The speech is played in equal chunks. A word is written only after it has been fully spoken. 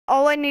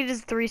all I need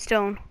is 3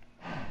 stone.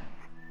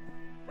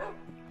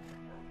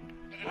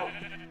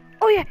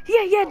 Oh yeah,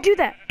 do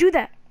that, do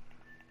that.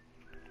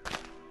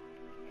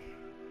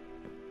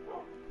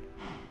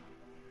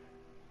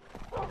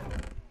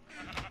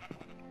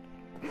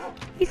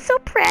 He's so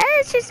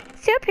precious,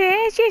 so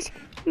precious.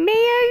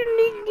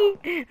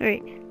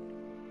 Alright.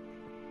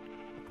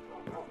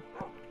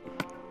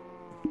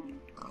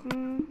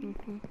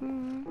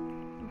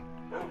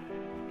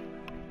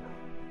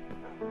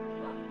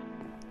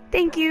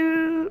 Thank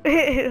you.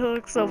 It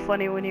looks so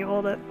funny when you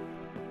hold it.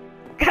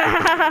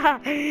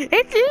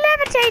 It's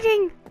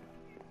levitating.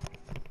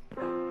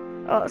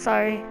 Oh,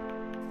 sorry.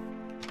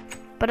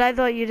 But I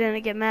thought you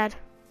didn't get mad.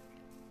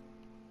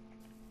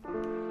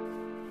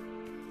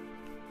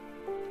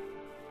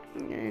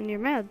 And you're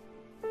mad.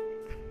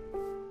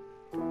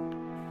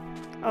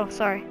 Oh,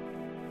 sorry.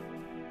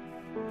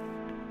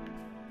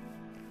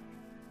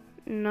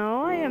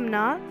 No, I am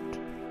not.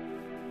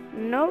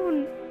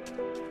 No,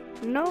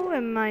 no,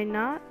 am I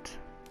not?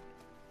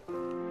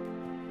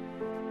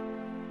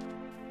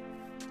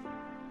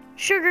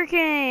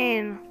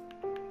 Sugarcane!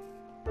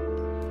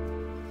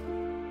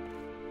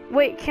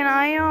 Wait, can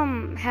I,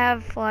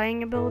 have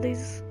flying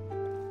abilities?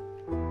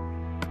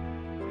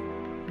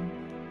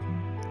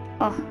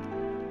 Oh.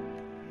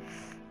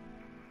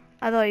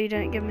 I thought you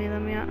didn't give me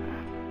them yet.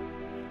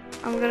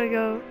 I'm gonna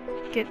go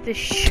get this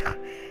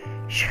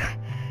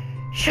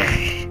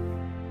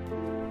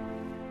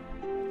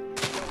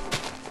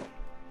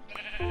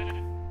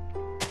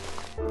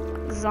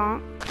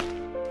zonk.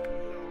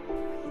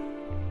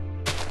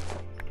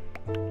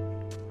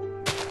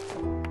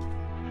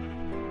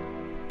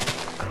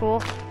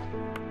 Cool.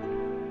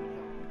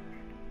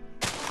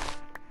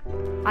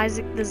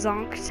 Isaac the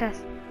Zonk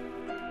test.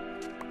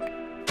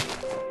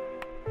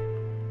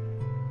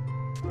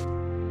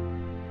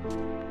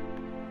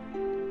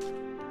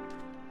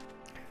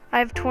 I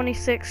have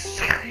 26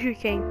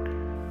 sugarcane.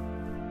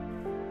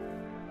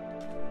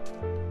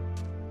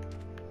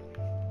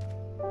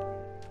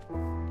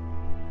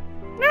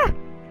 Ah,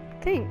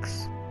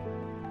 thanks.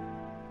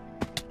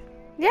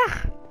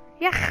 Yeah,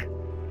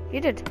 you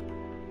did.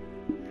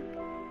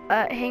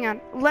 Hang on.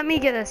 Let me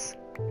get this.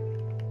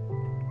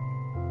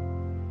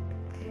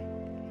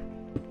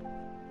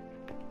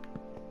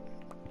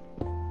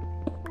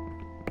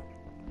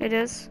 It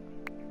is.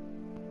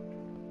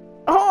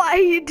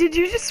 Oh, did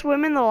you just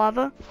swim in the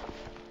lava?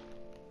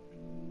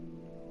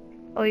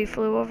 Oh, you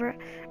flew over it?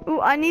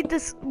 Ooh, I need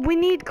this. We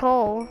need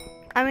coal.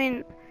 I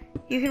mean,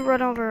 you can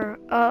run over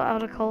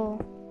out of coal.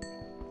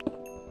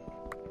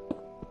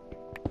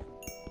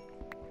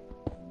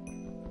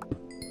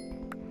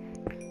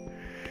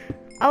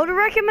 I would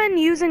recommend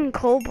using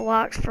coal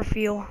blocks for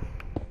fuel.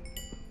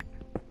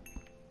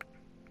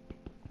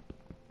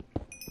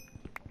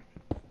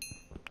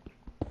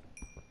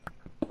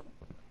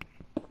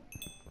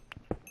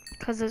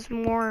 Because there's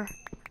more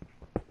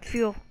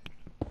fuel.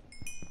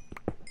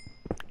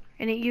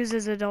 And it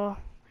uses it all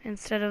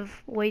instead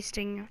of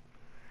wasting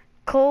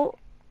coal.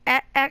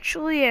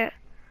 Actually,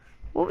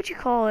 what would you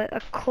call it? A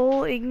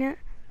coal ignite?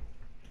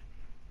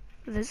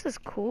 This is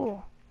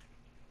cool.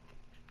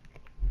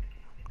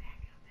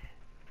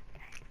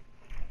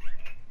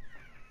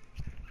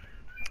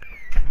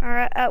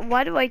 Alright,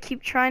 why do I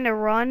keep trying to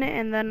run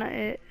and then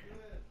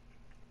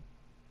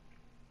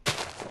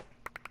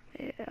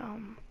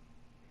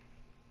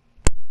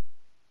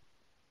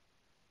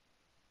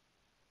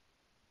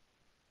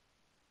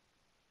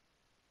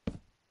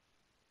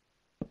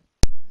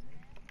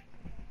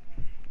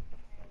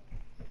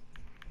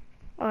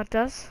oh, it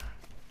does?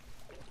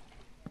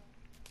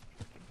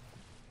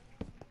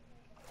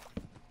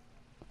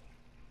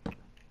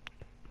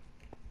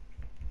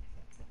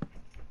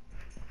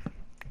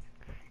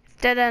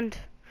 It's dead end.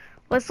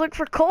 Let's look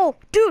for coal.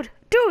 Dude,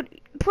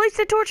 place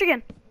the torch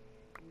again.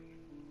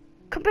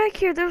 Come back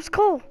here, there's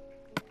coal.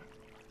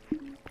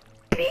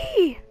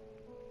 B!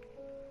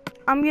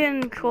 I'm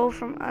getting coal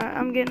from,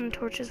 I'm getting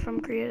torches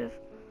from creative.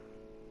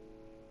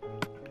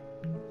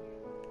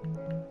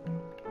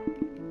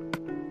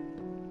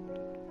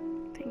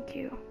 Thank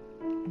you.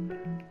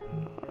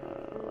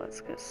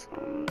 Let's get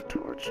some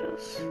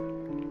torches.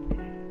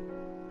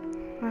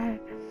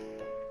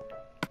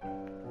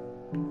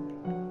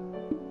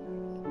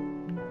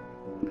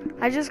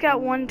 I just got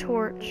 1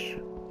 torch.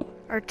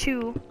 Or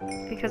 2,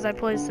 because I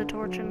placed the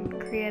torch in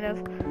creative.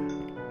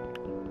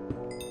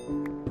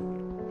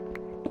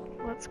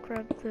 Let's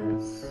grab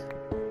this.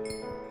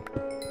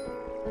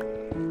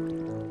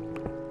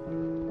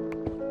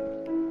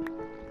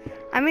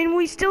 I mean,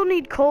 we still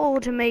need coal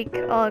to make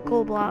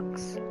coal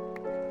blocks.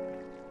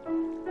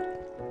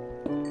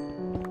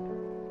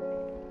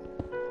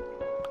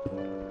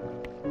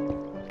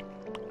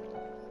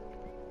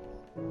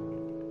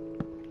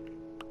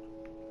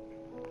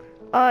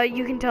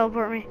 You can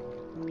teleport me.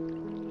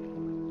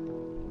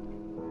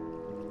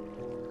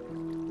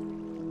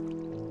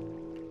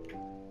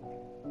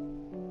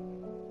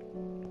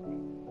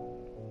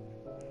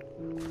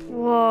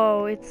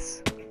 Whoa,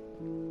 it's...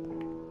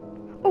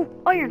 Oh,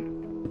 iron.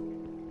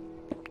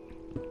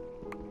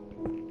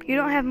 You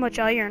don't have much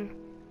iron.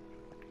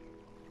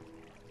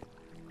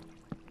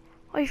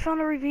 Oh, you found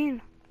a ravine.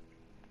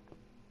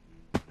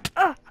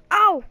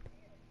 Ow!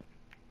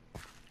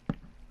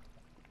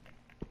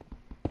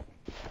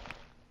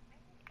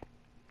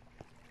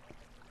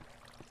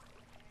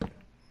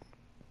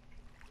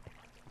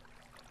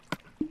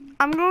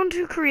 I'm going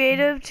to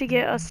creative to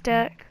get a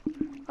stack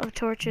of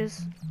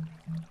torches.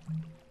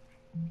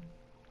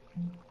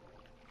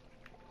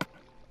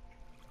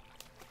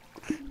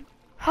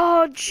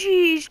 Oh,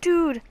 jeez,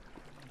 dude.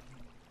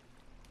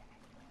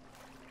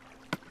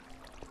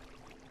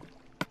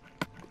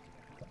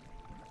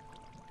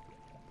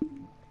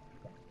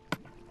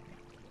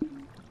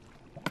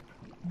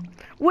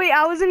 Wait,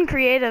 I was in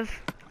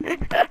creative.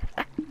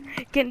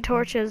 Getting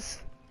torches.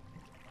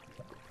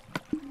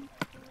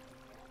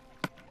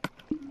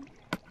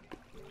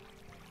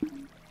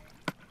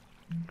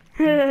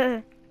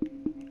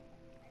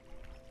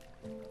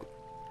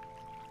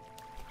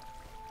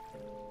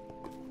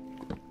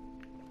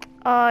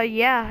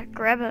 Yeah,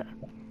 grab it.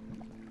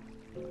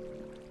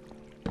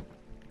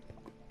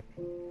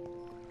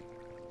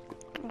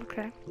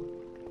 Okay.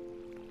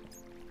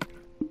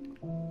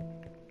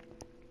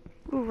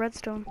 Ooh,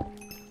 redstone.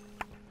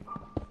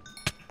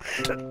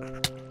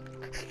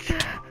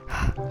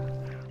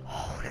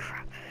 Holy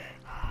crap.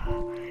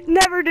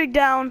 Never dig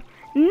down.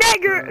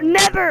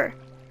 Never!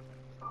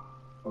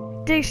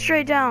 Dig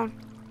straight down.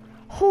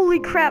 Holy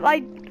crap, I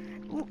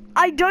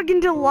dug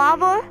into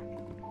lava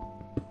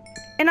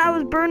and I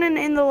was burning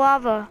in the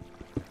lava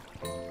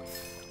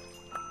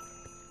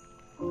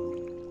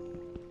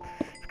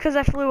because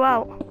I flew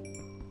out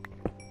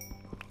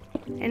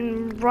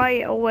and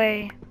right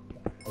away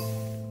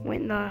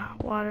went in the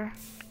water.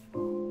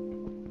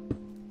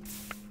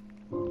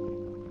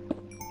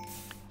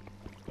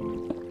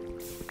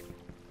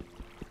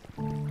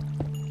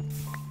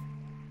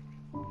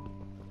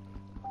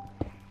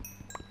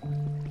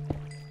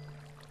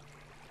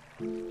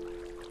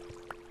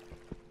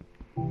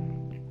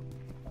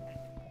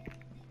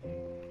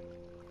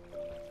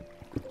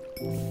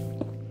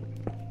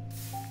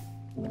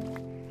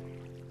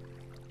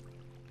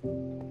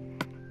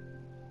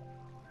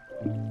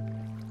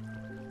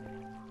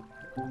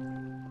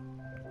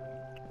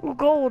 Ooh,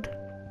 gold.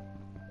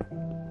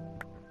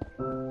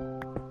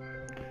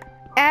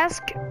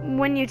 Ask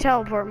when you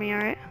teleport me,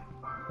 alright?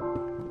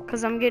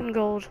 Cause I'm getting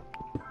gold.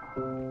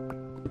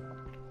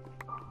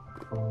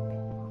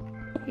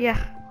 Yeah.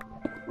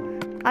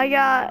 I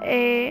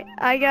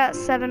got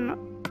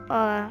 7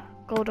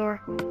 gold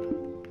ore.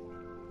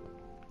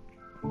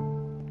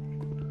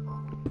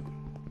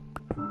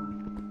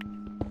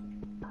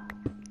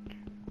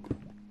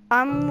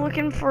 I'm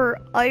looking for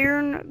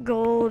iron,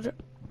 gold,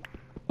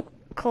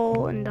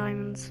 coal, and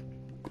diamonds.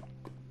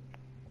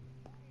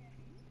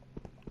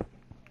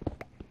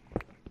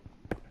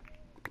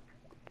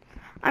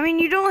 I mean,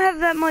 you don't have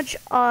that much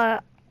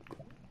iron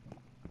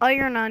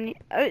on you.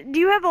 Do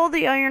you have all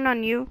the iron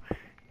on you?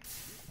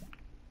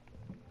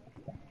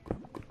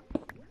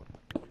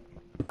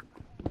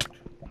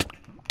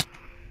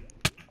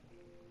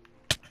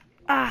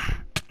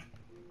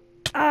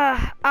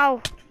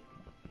 Ow.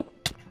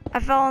 I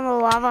fell in the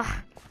lava.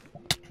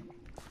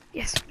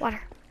 Yes,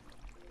 water.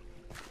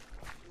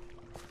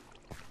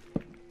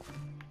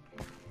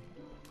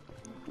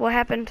 What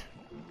happened?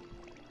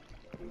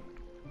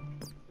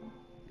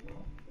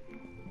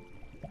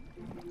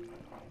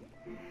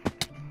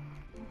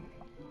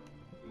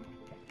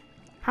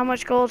 How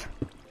much gold?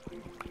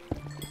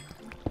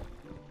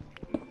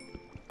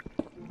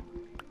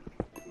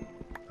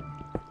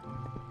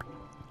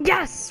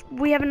 Yes!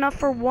 We have enough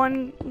for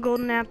 1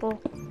 golden apple.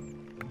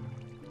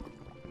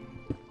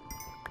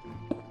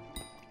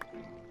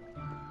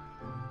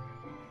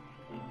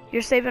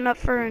 You're saving up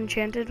for an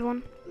enchanted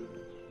one?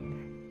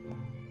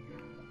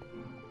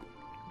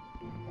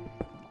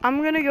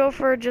 I'm gonna go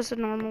for just a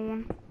normal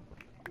one.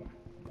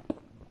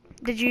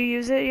 Did you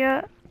use it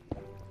yet?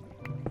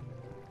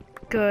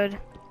 Good.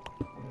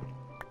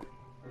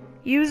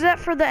 Use that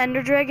for the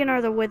ender dragon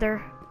or the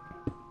wither.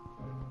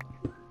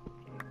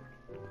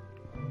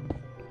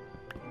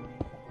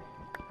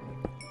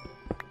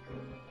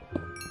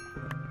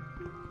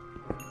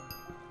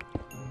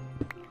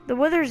 The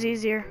wither's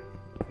easier.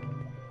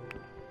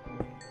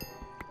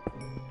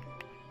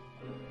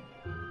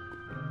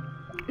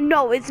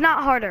 No, it's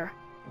not harder.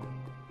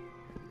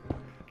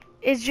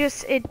 It's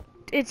just, it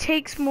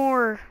takes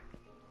more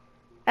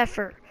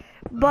effort.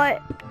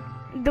 But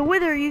the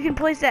wither, you can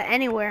place that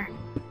anywhere.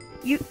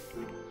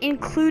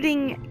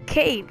 Including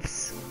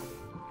caves.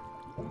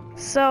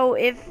 So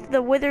if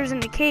the wither's in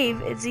the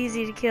cave, it's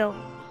easy to kill.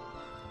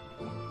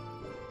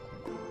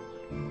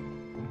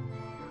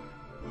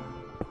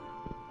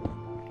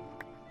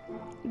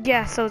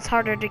 Yeah, so it's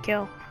harder to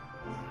kill.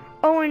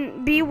 Oh,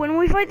 and B, when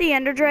we fight the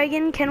ender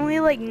dragon, can we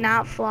like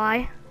not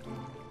fly?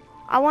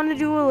 I want to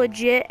do a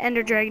legit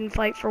ender dragon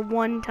fight for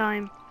one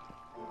time.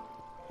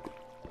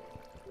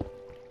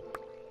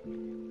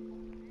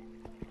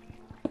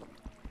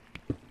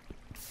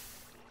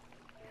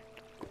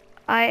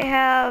 I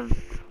have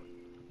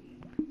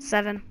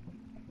 7.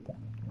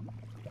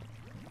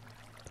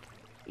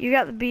 You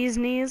got the bee's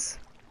knees.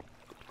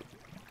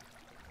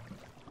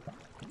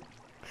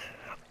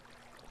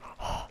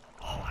 Oh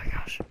my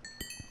gosh.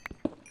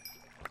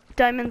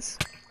 Diamonds.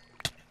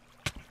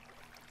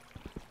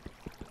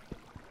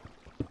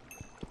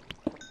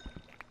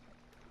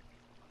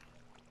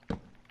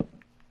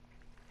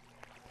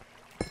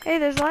 Hey,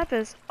 there's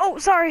lapis. Oh,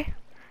 sorry.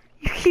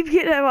 You keep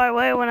getting out of my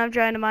way when I'm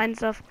trying to mine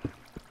stuff.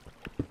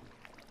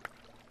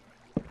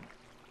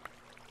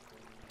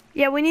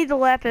 Yeah, we need the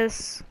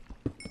lapis.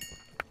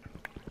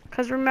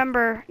 Because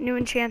remember, new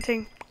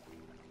enchanting.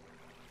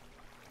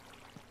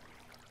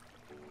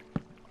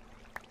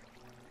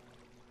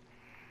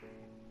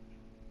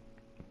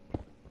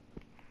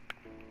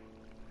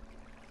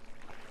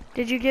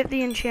 Did you get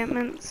the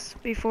enchantments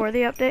before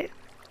the update?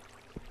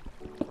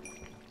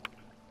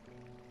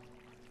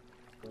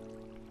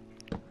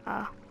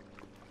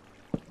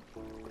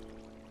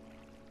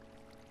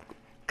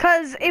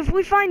 Cause if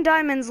we find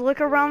diamonds,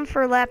 look around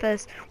for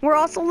lapis. We're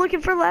also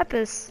looking for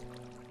lapis.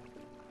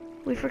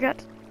 We forgot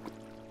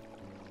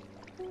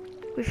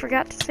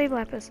to save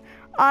lapis.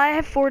 I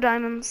have 4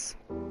 diamonds.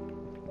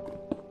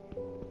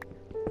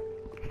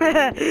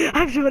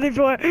 I'm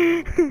 24.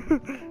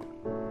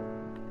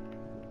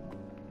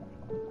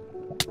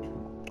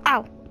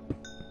 Ow.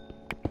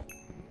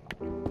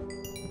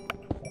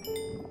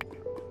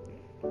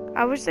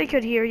 I wish they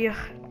could hear you.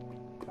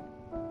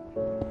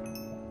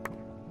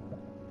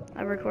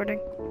 I'm recording.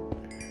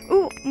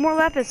 Ooh, more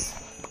lapis.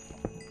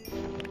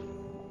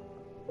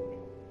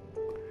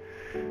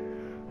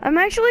 I'm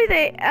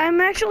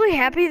actually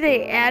happy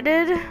they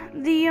added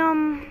the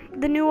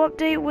new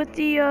update with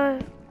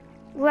the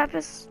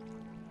lapis.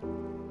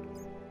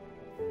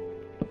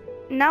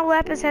 Now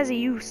lapis has a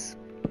use.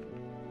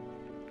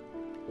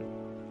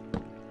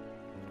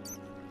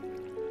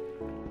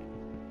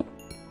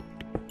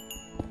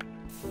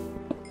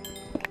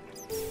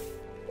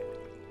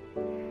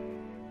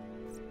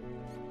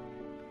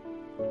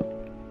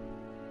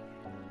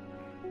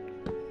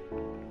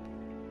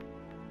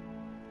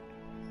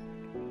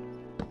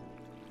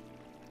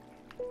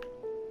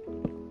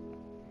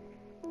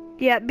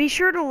 Yeah, be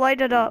sure to light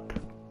it up.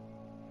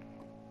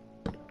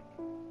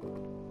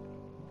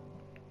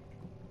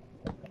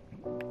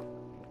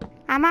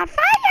 I'm on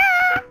fire!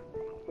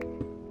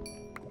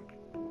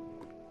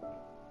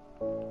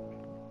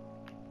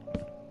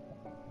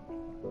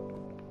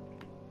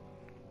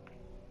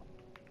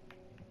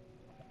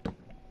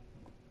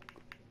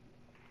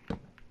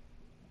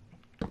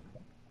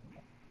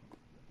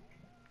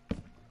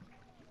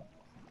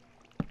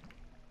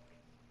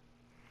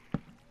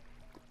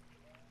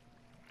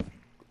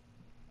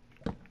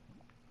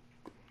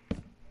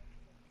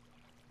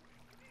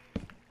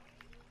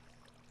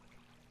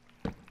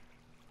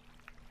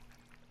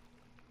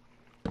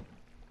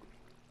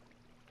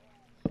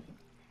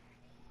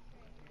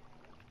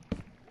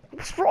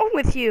 What's wrong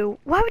with you?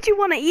 Why would you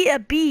want to eat a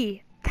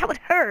bee? That would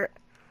hurt.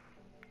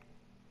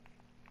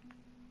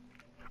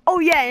 Oh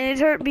yeah, and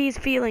it hurt bees'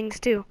 feelings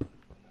too.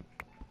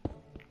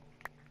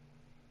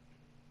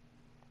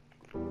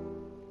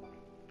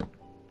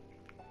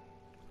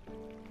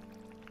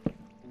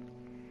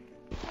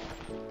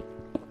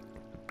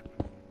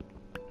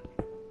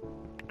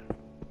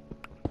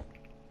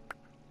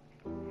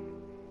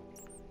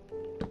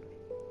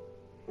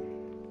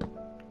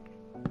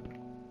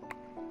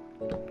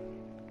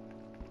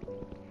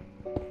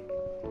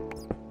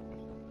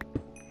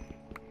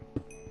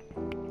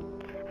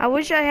 I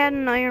wish I had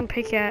an iron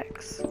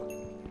pickaxe.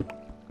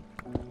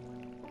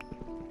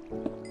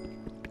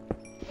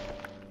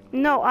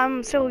 No,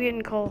 I'm still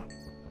getting coal.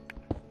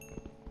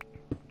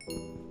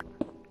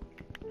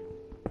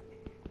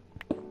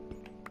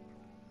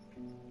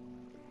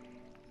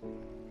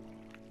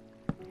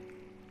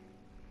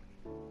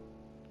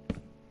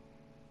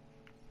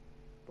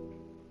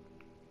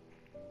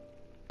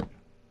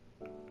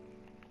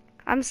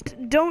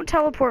 Don't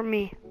teleport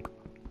me.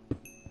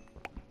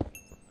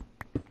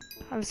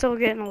 I'm still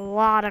getting a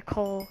lot of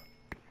coal.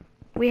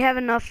 We have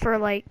enough for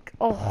like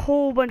a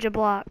whole bunch of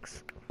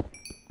blocks.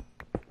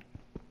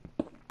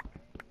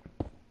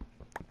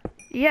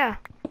 Yeah.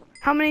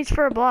 How many's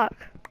for a block?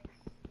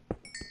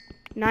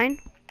 9?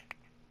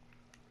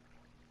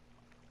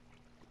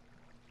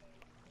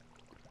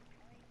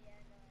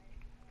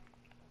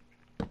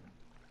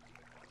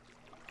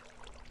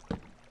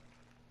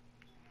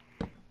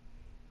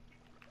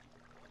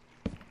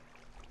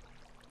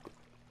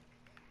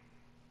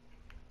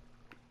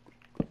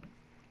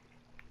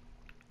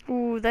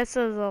 Ooh, this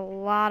is a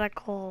lot of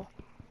coal.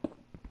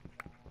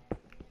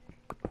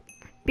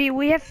 B,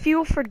 we have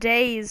fuel for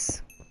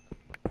days.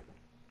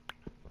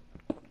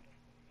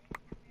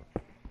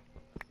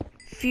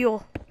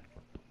 Fuel.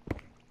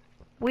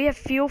 We have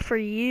fuel for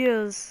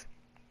years.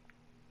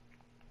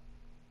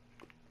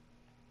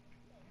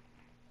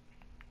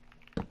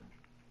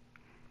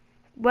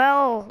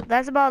 Well,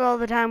 that's about all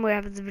the time we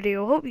have for this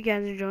video. Hope you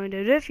guys enjoyed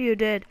it. If you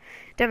did,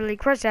 definitely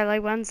crush that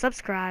like button,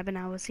 subscribe, and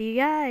I will see you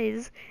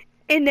guys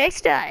in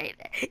next time.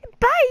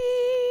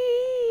 Bye!